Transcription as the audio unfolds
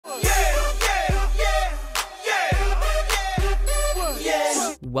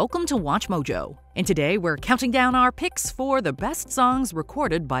Welcome to Watch Mojo, and today we're counting down our picks for the best songs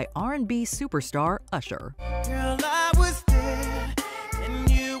recorded by R&B superstar Usher. Girl, I was there, and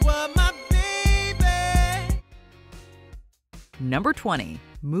you were my baby. Number 20,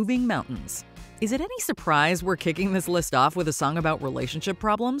 Moving Mountains. Is it any surprise we're kicking this list off with a song about relationship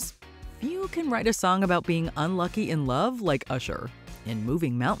problems? Few can write a song about being unlucky in love like Usher, and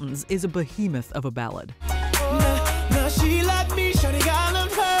Moving Mountains is a behemoth of a ballad. Now she like me, shawty, I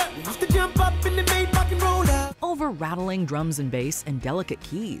love her. Used to jump up in the main rock and roll out. Over rattling drums and bass and delicate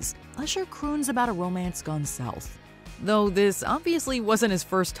keys, Usher croons about a romance gone south. Though this obviously wasn't his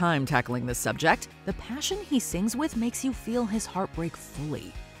first time tackling this subject, the passion he sings with makes you feel his heartbreak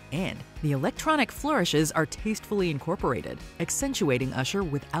fully. And the electronic flourishes are tastefully incorporated, accentuating Usher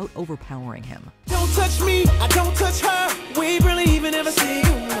without overpowering him. Don't touch me, I don't touch her. We barely even ever see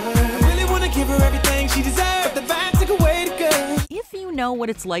her. I really wanna give her everything she deserves, but the vibe took away the girl. If you know what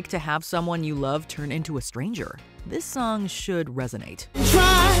it's like to have someone you love turn into a stranger, this song should resonate.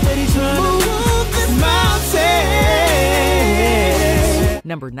 Try to move this mountain.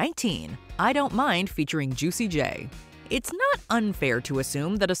 Number 19, I Don't Mind featuring Juicy J. It's not unfair to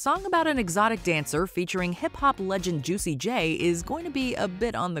assume that a song about an exotic dancer featuring hip-hop legend Juicy J is going to be a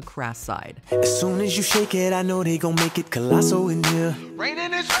bit on the crass side. As soon as you shake it, I know they gon' make it colossal in here.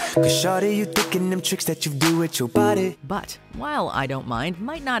 Cause shawty, you thinking them tricks that you do with your body. But while I Don't Mind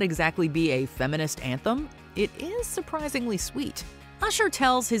might not exactly be a feminist anthem, it is surprisingly sweet. Usher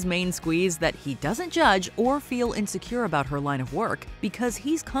tells his main squeeze that he doesn't judge or feel insecure about her line of work because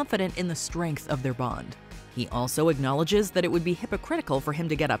he's confident in the strength of their bond. He also acknowledges that it would be hypocritical for him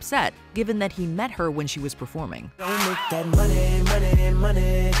to get upset, given that he met her when she was performing. Don't make that money, money,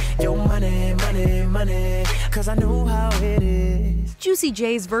 money, your money, money, money, cause I know how it is. Juicy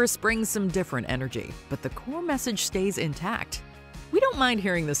J's verse brings some different energy, but the core message stays intact. We don't mind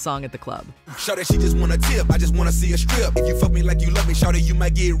hearing this song at the club. Shawty, she just wanna tip, I just wanna see a strip. If you fuck me like you love me, shawty, you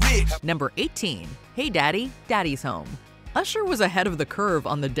might get rich. Number 18, Hey Daddy, Daddy's Home. Usher was ahead of the curve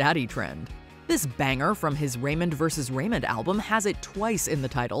on the daddy trend. This banger from his Raymond vs. Raymond album has it twice in the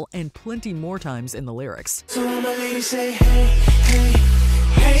title and plenty more times in the lyrics. So all my ladies say, hey, hey,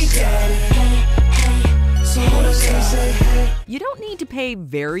 hey, daddy, hey, hey. So all my ladies say, hey. You don't need to pay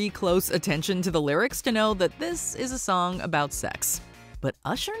very close attention to the lyrics to know that this is a song about sex. But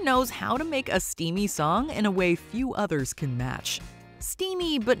Usher knows how to make a steamy song in a way few others can match.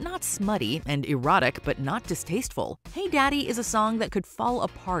 Steamy but not smutty, and erotic but not distasteful, Hey Daddy is a song that could fall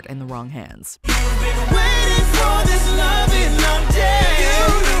apart in the wrong hands. You've been waiting for this loving all day. You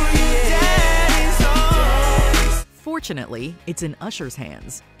know your daddy's home. Fortunately, it's in Usher's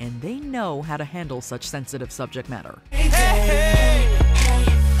hands, and they know how to handle such sensitive subject matter. Hey, hey, hey,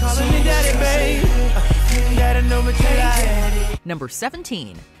 calling me daddy, babe. Gotta know what you like. Number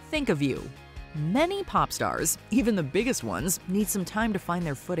 17, Think of You. Many pop stars, even the biggest ones, need some time to find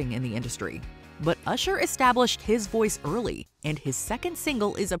their footing in the industry. But Usher established his voice early, and his second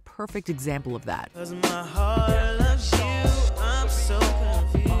single is a perfect example of that. 'Cause my heart loves you, I'm so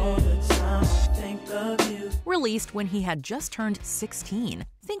confused. All the time I think of you. Released when he had just turned 16,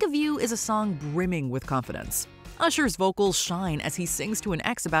 Think of You is a song brimming with confidence. Usher's vocals shine as he sings to an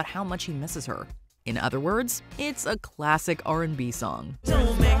ex about how much he misses her. In other words, it's a classic R&B song.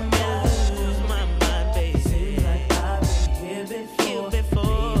 Don't make me lose my mind, baby. Like I've been here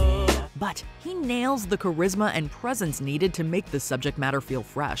before. But he nails the charisma and presence needed to make the subject matter feel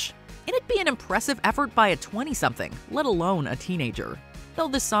fresh. It'd be an impressive effort by a 20-something, let alone a teenager. Though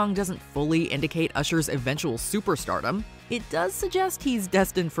this song doesn't fully indicate Usher's eventual superstardom, it does suggest he's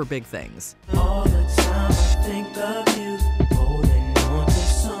destined for big things. All the time I think of you, holding on to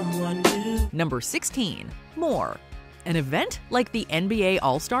someone new. Number 16, More. An event like the NBA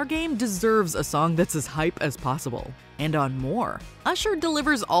All-Star Game deserves a song that's as hype as possible. And on More, Usher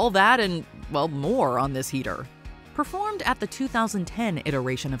delivers all that and, well, more on this heater. Performed at the 2010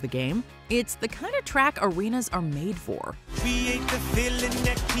 iteration of the game, it's the kind of track arenas are made for. Create the feeling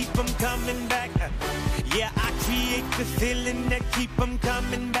that keep 'em coming back. Yeah, I create the feeling that keep 'em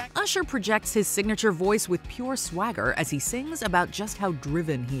coming back. Usher projects his signature voice with pure swagger as he sings about just how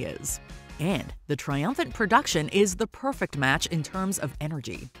driven he is. And the triumphant production is the perfect match in terms of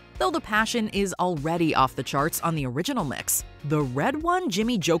energy. Though the passion is already off the charts on the original mix, the Red One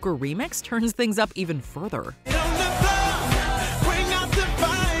Jimmy Joker remix turns things up even further. On the floor, bring out the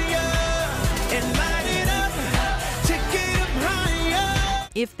fire and light it up, take it up higher.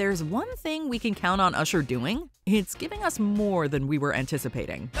 If there's one thing we can count on Usher doing, it's giving us more than we were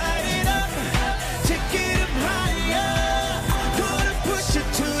anticipating. Light it up, take it up higher. Gonna push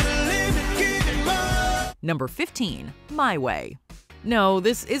it to the limit, give it more. Number 15, My Way. No,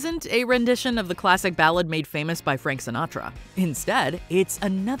 this isn't a rendition of the classic ballad made famous by Frank Sinatra. Instead, it's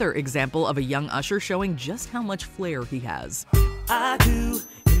another example of a young Usher showing just how much flair he has. I do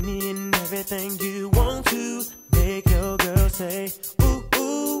any and everything you want to make your girl say, ooh,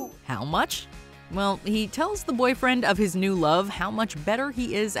 ooh. How much? Well, he tells the boyfriend of his new love how much better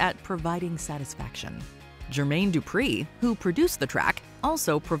he is at providing satisfaction. Jermaine Dupri, who produced the track,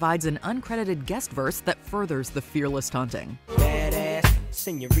 also provides an uncredited guest verse that furthers the fearless taunting. Badass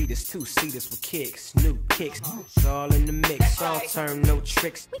senoritas, two-seaters with kicks, new kicks, it's all in the mix, all turn, no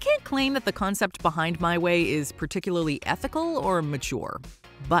tricks. We can't claim that the concept behind My Way is particularly ethical or mature.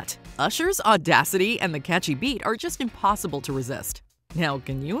 But Usher's audacity and the catchy beat are just impossible to resist. Now,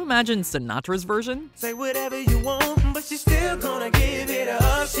 can you imagine Sinatra's version? Say whatever you want, but she's still gonna give it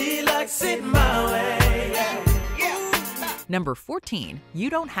up. She likes it my way. Number 14, You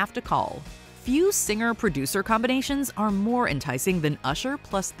Don't Have to Call. Few singer-producer combinations are more enticing than Usher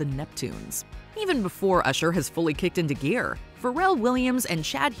plus the Neptunes. Even before Usher has fully kicked into gear, Pharrell Williams and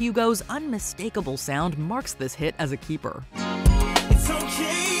Chad Hugo's unmistakable sound marks this hit as a keeper. It's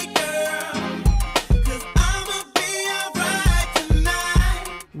okay, girl, 'cause I'ma be alright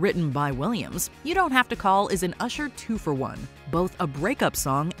tonight. Written by Williams, You Don't Have to Call is an Usher 2-for-1, both a breakup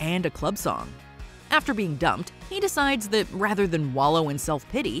song and a club song. After being dumped, he decides that rather than wallow in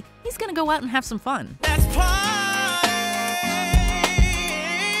self-pity, he's gonna go out and have some fun. Let's party,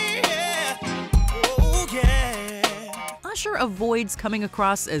 yeah. Oh, yeah. Usher avoids coming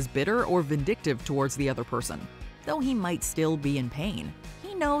across as bitter or vindictive towards the other person. Though he might still be in pain,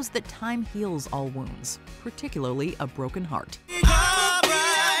 he knows that time heals all wounds, particularly a broken heart.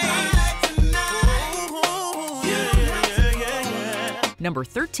 Number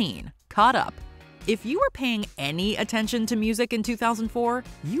 13, Caught Up. If you were paying any attention to music in 2004,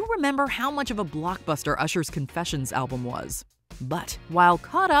 you remember how much of a blockbuster Usher's Confessions album was. But while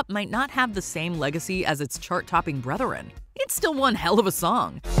Caught Up might not have the same legacy as its chart-topping brethren, it's still one hell of a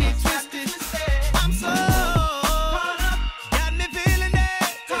song.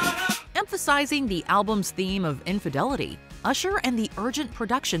 Emphasizing the album's theme of infidelity, Usher and the urgent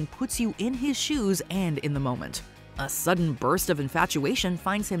production puts you in his shoes and in the moment. A sudden burst of infatuation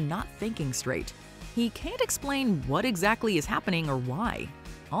finds him not thinking straight. He can't explain what exactly is happening or why.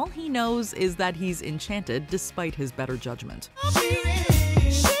 All he knows is that he's enchanted despite his better judgment.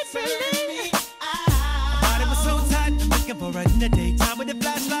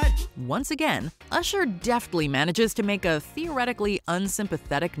 Once again, Usher deftly manages to make a theoretically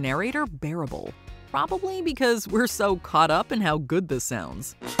unsympathetic narrator bearable. Probably because we're so caught up in how good this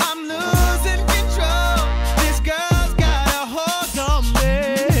sounds. I'm losing control. This girl's got a hold on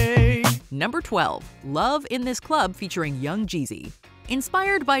me. Number 12, Love in This Club featuring Young Jeezy.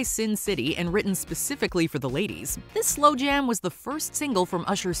 Inspired by Sin City and written specifically for the ladies, this slow jam was the first single from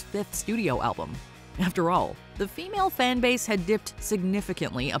Usher's 5th studio album. After all, the female fanbase had dipped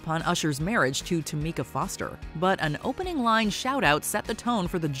significantly upon Usher's marriage to Tamika Foster, but an opening line shout-out set the tone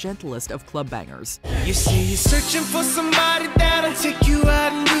for the gentlest of club bangers. You see, you're searching for somebody that'll take you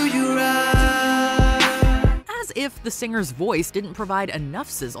out and do you right. As if the singer's voice didn't provide enough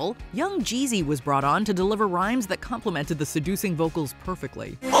sizzle, Young Jeezy was brought on to deliver rhymes that complemented the seducing vocals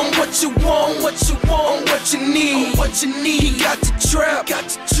perfectly. On what you want, what you want, what you need, got to trap,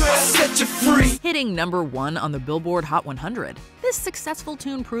 set you free. Hitting number 1 on the Billboard Hot 100, this successful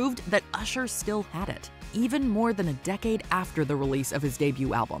tune proved that Usher still had it, even more than a decade after the release of his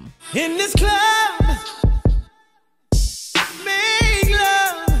debut album. In this club, make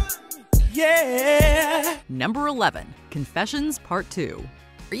love, yeah. Number 11, Confessions Part 2.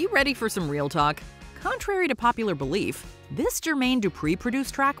 Are you ready for some real talk? Contrary to popular belief, this Jermaine Dupri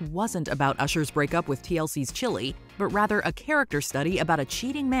produced track wasn't about Usher's breakup with TLC's Chili, but rather a character study about a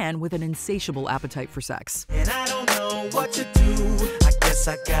cheating man with an insatiable appetite for sex. And I don't know what to do. I guess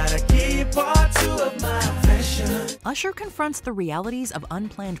I gotta keep part 2 of my confession. Usher confronts the realities of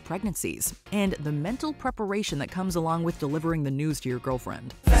unplanned pregnancies and the mental preparation that comes along with delivering the news to your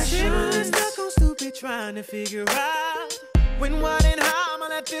girlfriend. Stuck on stupid trying to figure out when, what, and how I'ma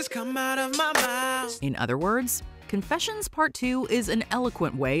let this come out of my mouth. In other words, Confessions Part 2 is an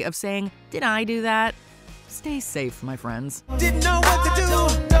eloquent way of saying, did I do that? Stay safe, my friends. Didn't know what to do.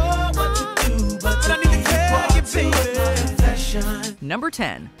 Don't know what to do, but I need to tell you, baby. Number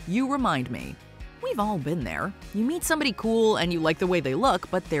 10, You Remind Me. We've all been there. You meet somebody cool and you like the way they look,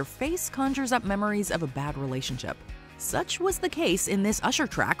 but their face conjures up memories of a bad relationship. Such was the case in this Usher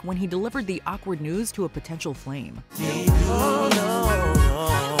track when he delivered the awkward news to a potential flame. Oh,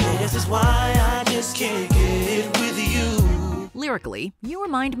 no, this is why I just can't get with you. Lyrically, You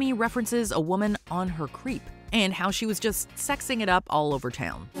Remind Me references a woman on her creep, and how she was just sexing it up all over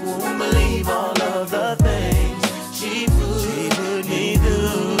town. Won't believe all of the things she put me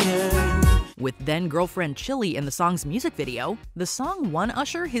through, yeah. With then-girlfriend Chili in the song's music video, the song won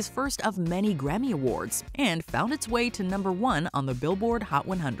Usher his first of many Grammy Awards and found its way to #1 on the Billboard Hot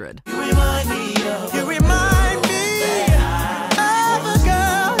 100. You remind me of a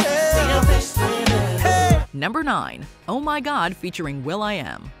girl, hey. Number 9, Oh My God featuring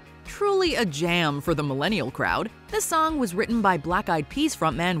will.i.am. Truly a jam for the millennial crowd, this song was written by Black Eyed Peas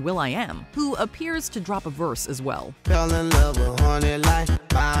frontman will.i.am, who appears to drop a verse as well. Fell in love with honey like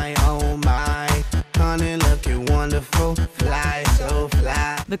my, oh my, honey looking wonderful, fly so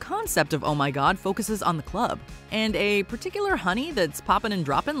fly. The concept of Oh My God focuses on the club, and a particular honey that's poppin' and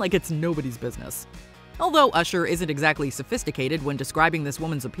droppin' like it's nobody's business. Although Usher isn't exactly sophisticated when describing this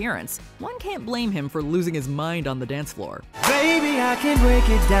woman's appearance, one can't blame him for losing his mind on the dance floor. Baby, I can break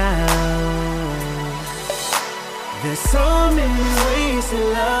it down. There's so many ways to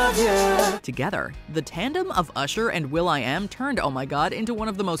love you. Together, the tandem of Usher and will.i.am turned Oh My God into one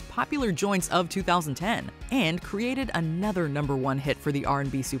of the most popular joints of 2010 and created another #1 hit for the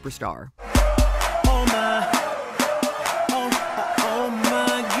R&B superstar. Oh my, oh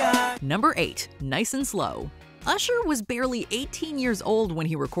my God. Number 8, Nice and Slow. Usher was barely 18 years old when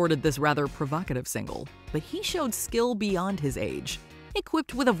he recorded this rather provocative single, but he showed skill beyond his age.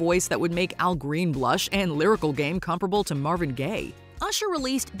 Equipped with a voice that would make Al Green blush and lyrical game comparable to Marvin Gaye, Usher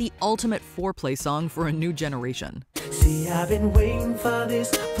released the ultimate foreplay song for a new generation. See, I've been waiting for this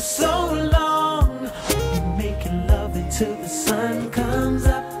for so long. Making love until the sun comes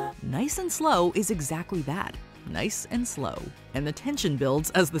up. Nice and Slow is exactly that. Nice and slow, and the tension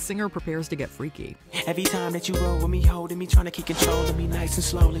builds as the singer prepares to get freaky. Every time that you roll with me, holding me, trying to keep control of me, nice and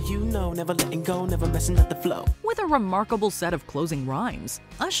slowly, you know, never letting go, never messing up the flow. With a remarkable set of closing rhymes,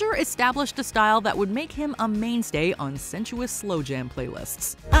 Usher established a style that would make him a mainstay on sensuous slow jam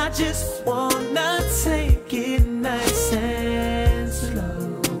playlists. I just wanna take it nice and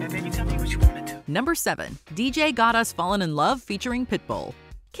slow. And baby, tell me what you wanna do. Number 7, DJ Got Us Fallin' in Love featuring Pitbull.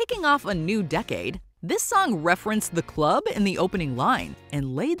 Kicking off a new decade, this song referenced the club in the opening line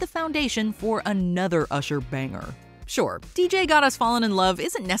and laid the foundation for another Usher banger. Sure, DJ Got Us Fallin' in Love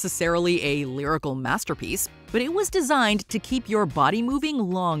isn't necessarily a lyrical masterpiece, but it was designed to keep your body moving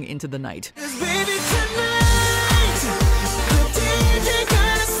long into the night. Baby, tonight, the DJ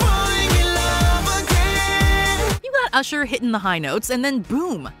got us falling in love again. You got Usher hitting the high notes, and then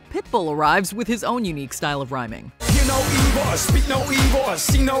boom, Pitbull arrives with his own unique style of rhyming. Hear no evil, speak no evil,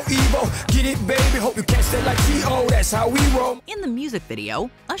 see no evil. Get it, baby, hope you catch that like T.O. That's how we roll. In the music video,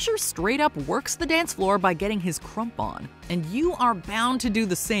 Usher straight up works the dance floor by getting his crump on, and you are bound to do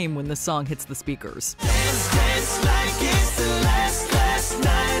the same when the song hits the speakers. Dance, dance like it's the last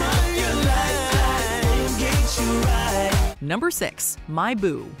night of your life. Get you right. Number 6, My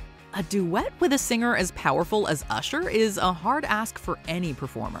Boo. A duet with a singer as powerful as Usher is a hard ask for any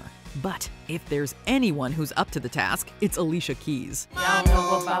performer. But if there's anyone who's up to the task, it's Alicia Keys. Y'all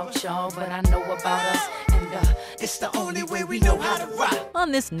know about y'all, but I know about us, and It's the only way we know how to rock.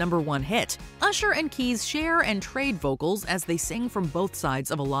 On this #1 hit, Usher and Keys share and trade vocals as they sing from both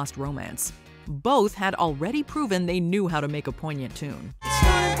sides of a lost romance. Both had already proven they knew how to make a poignant tune.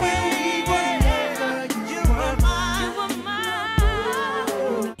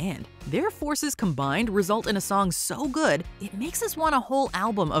 And their forces combined result in a song so good, it makes us want a whole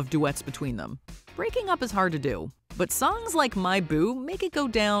album of duets between them. Breaking up is hard to do, but songs like My Boo make it go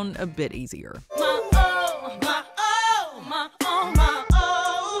down a bit easier.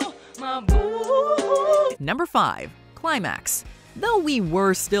 Number 5, Climax. Though we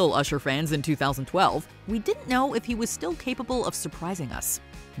were still Usher fans in 2012, we didn't know if he was still capable of surprising us.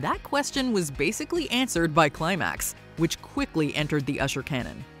 That question was basically answered by Climax, which quickly entered the Usher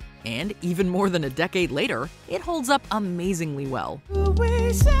canon. And even more than a decade later, it holds up amazingly well.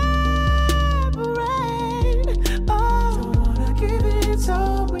 We separate. Oh, don't wanna give it,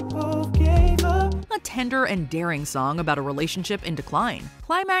 so we both gave up. A tender and daring song about a relationship in decline,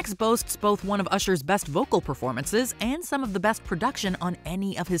 Climax boasts both one of Usher's best vocal performances and some of the best production on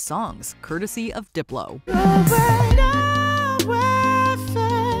any of his songs, courtesy of Diplo.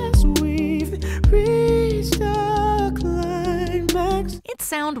 Its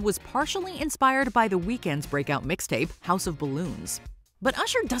sound was partially inspired by The Weeknd's breakout mixtape, House of Balloons. But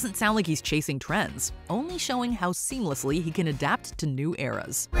Usher doesn't sound like he's chasing trends, only showing how seamlessly he can adapt to new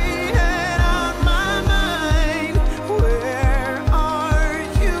eras.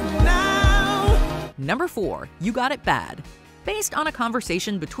 Number 4, You Got It Bad. Based on a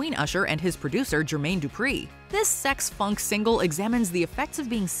conversation between Usher and his producer Jermaine Dupri, this sex-funk single examines the effects of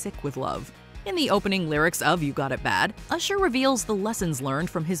being sick with love. In the opening lyrics of You Got It Bad, Usher reveals the lessons learned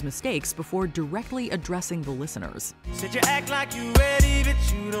from his mistakes before directly addressing the listeners. Said you act like you ready, but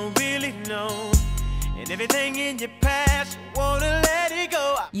you don't really know. And everything in your past, you wanna let it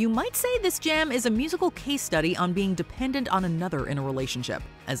go. You might say this jam is a musical case study on being dependent on another in a relationship,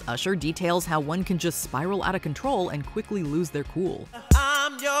 as Usher details how one can just spiral out of control and quickly lose their cool.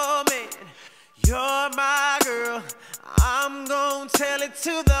 I'm your man, you're my girl. I'm gonna tell it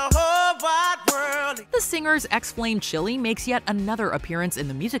to the whole wide world. The singer's ex-flame Chili makes yet another appearance in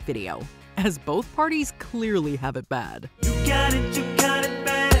the music video, as both parties clearly have it bad. You got it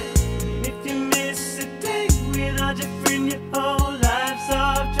bad. And if you miss a day without your friend, your whole life's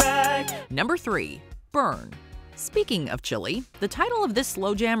off track. Number 3. Burn. Speaking of Chili, the title of this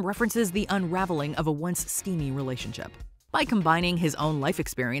slow jam references the unraveling of a once steamy relationship. By combining his own life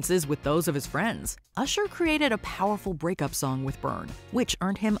experiences with those of his friends, Usher created a powerful breakup song with Burn, which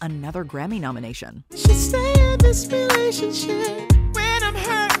earned him another Grammy nomination. Should stay in this relationship when I'm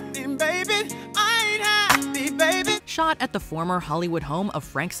hurting, baby. I ain't happy, baby. Shot at the former Hollywood home of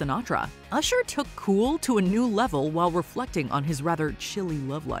Frank Sinatra, Usher took cool to a new level while reflecting on his rather chilly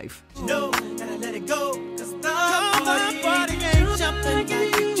love life. No, gotta let it go, 'cause the body ain't jumping like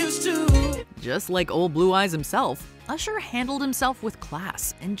it used to. Just like old Blue Eyes himself, Usher handled himself with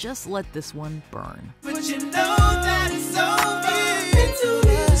class and just let this one burn. But you know that it's over.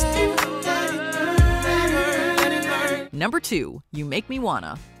 Let it burn. Number 2. You Make Me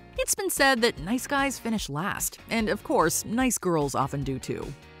Wanna. It's been said that nice guys finish last, and of course, nice girls often do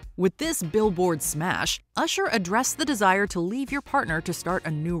too. With this Billboard smash, Usher addressed the desire to leave your partner to start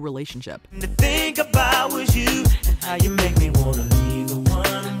a new relationship. To think about was you and how you make me wanna leave the one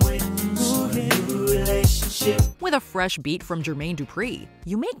I'm with. New relationship. With a fresh beat from Jermaine Dupri,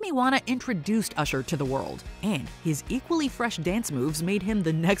 You Make Me Wanna introduced Usher to the world, and his equally fresh dance moves made him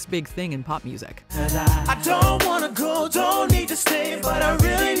the next big thing in pop music. I don't wanna go, don't need to stay, but I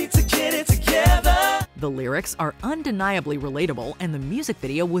really need to get it together. The lyrics are undeniably relatable, and the music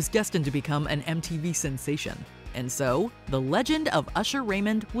video was destined to become an MTV sensation. And so, the legend of Usher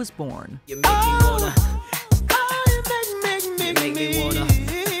Raymond was born. You make me wanna. You make me wanna.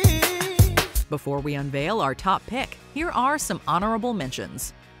 Before we unveil our top pick, here are some honorable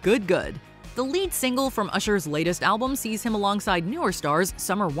mentions. Good Good. The lead single from Usher's latest album sees him alongside newer stars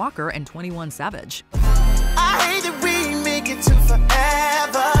Summer Walker and 21 Savage. I hate that we make it to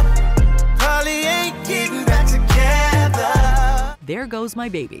forever. Probably ain't getting back together. There Goes My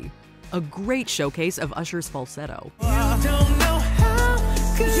Baby, a great showcase of Usher's falsetto. You don't know how,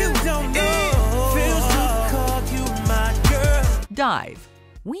 'cause you don't know. It feels good to call you my girl. Dive.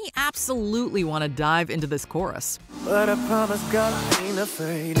 We absolutely want to dive into this chorus. But I promise God I ain't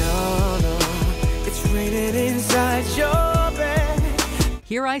afraid, no, no. It's raining inside your bed.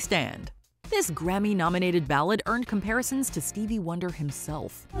 Here I Stand. This Grammy-nominated ballad earned comparisons to Stevie Wonder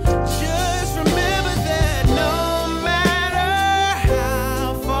himself. Just remember that no matter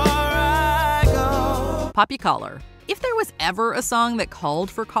how far I go. Pop Your Collar. If there was ever a song that called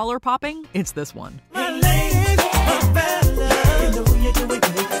for collar popping, it's this one. My lady, my fella, you know who you're doing,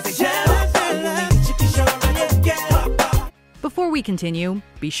 Before we continue,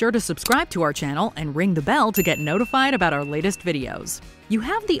 be sure to subscribe to our channel and ring the bell to get notified about our latest videos. You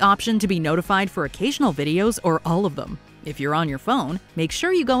have the option to be notified for occasional videos or all of them. If you're on your phone, make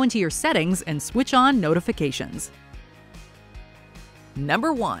sure you go into your settings and switch on notifications.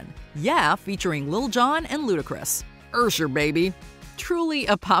 Number 1. Yeah, featuring Lil Jon and Ludacris. Usher, baby. Truly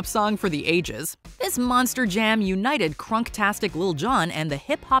a pop song for the ages, this monster jam united crunktastic Lil Jon and the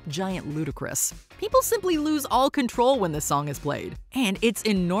hip-hop giant Ludacris. People simply lose all control when this song is played. And its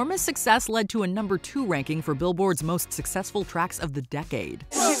enormous success led to a number 2 ranking for Billboard's most successful tracks of the decade.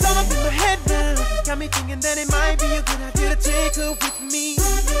 She's all up in my head now, got me thinking that it might be a good idea to take her with me.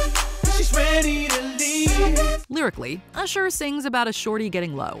 She's ready to leave. Lyrically, Usher sings about a shorty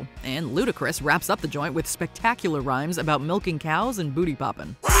getting low, and Ludacris wraps up the joint with spectacular rhymes about milking cows and booty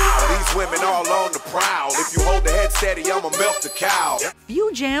popping. These women all on the prowl. If you hold the head steady, I'ma milk the cow.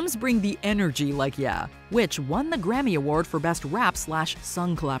 Few jams bring the energy like Yeah, which won the Grammy Award for Best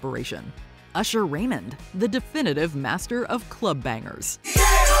Rap/Sung Collaboration. Usher Raymond, the definitive master of club bangers. Next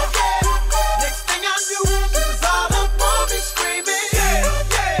thing I knew, it was all up on me screaming.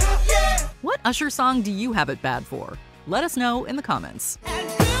 What Usher song do you have it bad for? Let us know in the comments.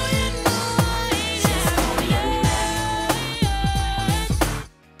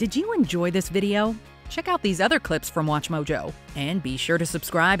 Did you enjoy this video? Check out these other clips from WatchMojo, and be sure to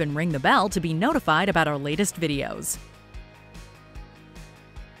subscribe and ring the bell to be notified about our latest videos.